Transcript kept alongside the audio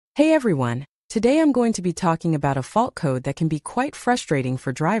Hey everyone, today I'm going to be talking about a fault code that can be quite frustrating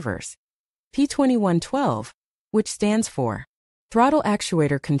for drivers. P2112, which stands for Throttle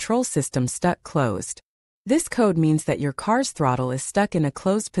Actuator Control System Stuck Closed. This code means that your car's throttle is stuck in a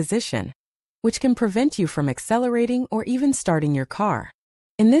closed position, which can prevent you from accelerating or even starting your car.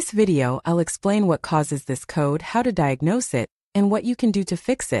 In this video, I'll explain what causes this code, how to diagnose it, and what you can do to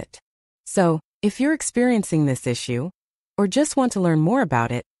fix it. So, if you're experiencing this issue, or just want to learn more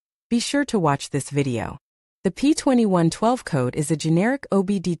about it, be sure to watch this video. The P2112 code is a generic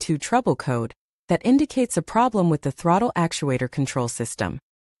OBD2 trouble code that indicates a problem with the throttle actuator control system.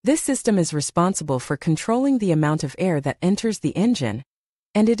 This system is responsible for controlling the amount of air that enters the engine,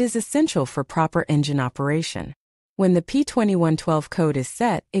 and it is essential for proper engine operation. When the P2112 code is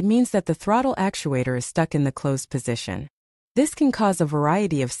set, it means that the throttle actuator is stuck in the closed position. This can cause a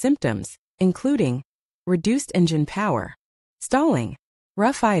variety of symptoms, including reduced engine power, stalling,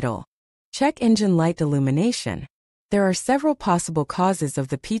 rough idle, check engine light illumination. There are several possible causes of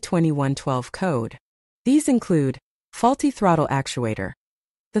the P2112 code. These include faulty throttle actuator.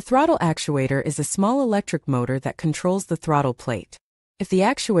 The throttle actuator is a small electric motor that controls the throttle plate. If the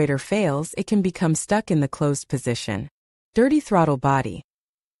actuator fails, it can become stuck in the closed position. Dirty throttle body.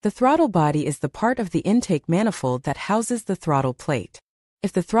 The throttle body is the part of the intake manifold that houses the throttle plate.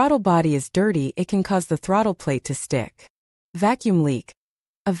 If the throttle body is dirty, it can cause the throttle plate to stick. Vacuum leak.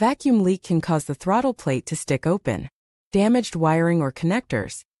 A vacuum leak can cause the throttle plate to stick open. Damaged wiring or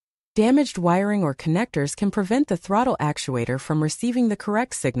connectors. Damaged wiring or connectors can prevent the throttle actuator from receiving the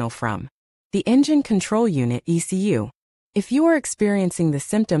correct signal from the engine control unit (ECU). If you are experiencing the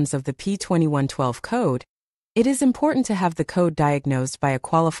symptoms of the P2112 code, it is important to have the code diagnosed by a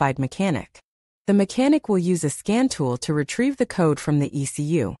qualified mechanic. The mechanic will use a scan tool to retrieve the code from the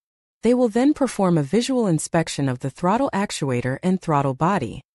ECU. They will then perform a visual inspection of the throttle actuator and throttle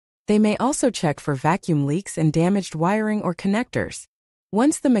body. They may also check for vacuum leaks and damaged wiring or connectors.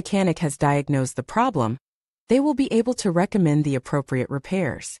 Once the mechanic has diagnosed the problem, they will be able to recommend the appropriate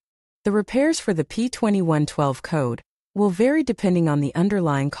repairs. The repairs for the P2112 code will vary depending on the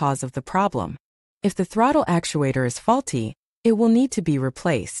underlying cause of the problem. If the throttle actuator is faulty, it will need to be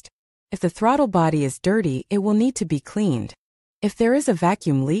replaced. If the throttle body is dirty, it will need to be cleaned. If there is a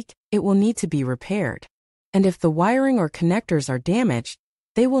vacuum leak, it will need to be repaired. And if the wiring or connectors are damaged,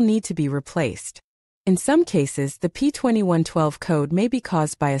 they will need to be replaced. In some cases, the P2112 code may be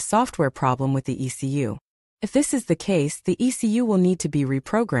caused by a software problem with the ECU. If this is the case, the ECU will need to be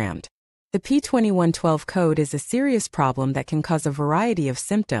reprogrammed. The P2112 code is a serious problem that can cause a variety of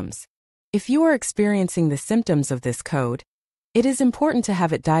symptoms. If you are experiencing the symptoms of this code, it is important to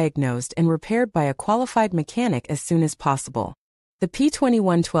have it diagnosed and repaired by a qualified mechanic as soon as possible. The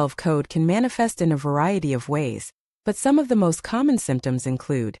P2112 code can manifest in a variety of ways, but some of the most common symptoms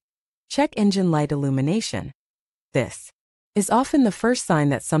include check engine light illumination. This is often the first sign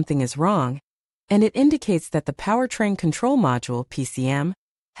that something is wrong, and it indicates that the powertrain control module (PCM)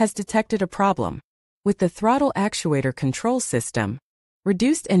 has detected a problem. With the throttle actuator control system,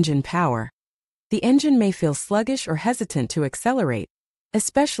 reduced engine power. The engine may feel sluggish or hesitant to accelerate,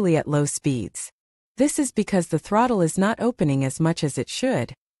 especially at low speeds. This is because the throttle is not opening as much as it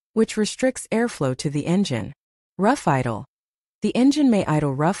should, which restricts airflow to the engine. Rough idle. The engine may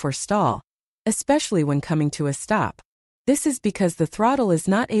idle rough or stall, especially when coming to a stop. This is because the throttle is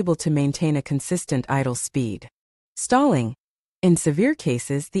not able to maintain a consistent idle speed. Stalling. In severe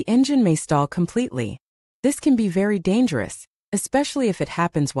cases, the engine may stall completely. This can be very dangerous, especially if it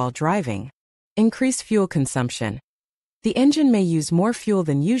happens while driving. Increased fuel consumption. The engine may use more fuel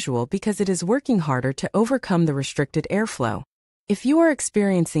than usual because it is working harder to overcome the restricted airflow. If you are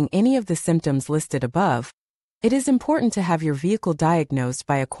experiencing any of the symptoms listed above, it is important to have your vehicle diagnosed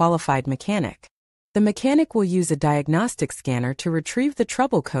by a qualified mechanic. The mechanic will use a diagnostic scanner to retrieve the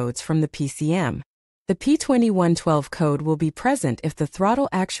trouble codes from the PCM. The P2112 code will be present if the throttle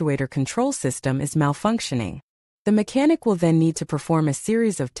actuator control system is malfunctioning. The mechanic will then need to perform a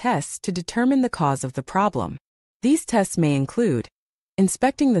series of tests to determine the cause of the problem. These tests may include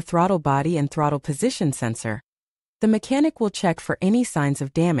inspecting the throttle body and throttle position sensor. The mechanic will check for any signs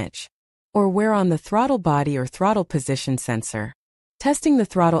of damage or wear on the throttle body or throttle position sensor. Testing the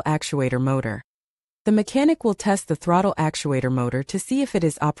throttle actuator motor. The mechanic will test the throttle actuator motor to see if it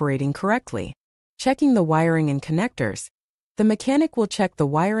is operating correctly. Checking the wiring and connectors. The mechanic will check the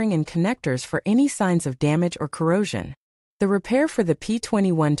wiring and connectors for any signs of damage or corrosion. The repair for the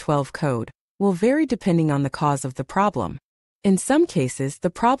P2112 code will vary depending on the cause of the problem. In some cases, the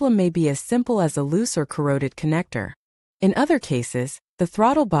problem may be as simple as a loose or corroded connector. In other cases, the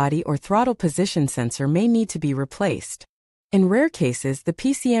throttle body or throttle position sensor may need to be replaced. In rare cases, the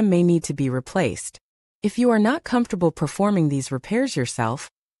PCM may need to be replaced. If you are not comfortable performing these repairs yourself,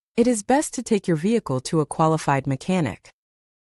 it is best to take your vehicle to a qualified mechanic.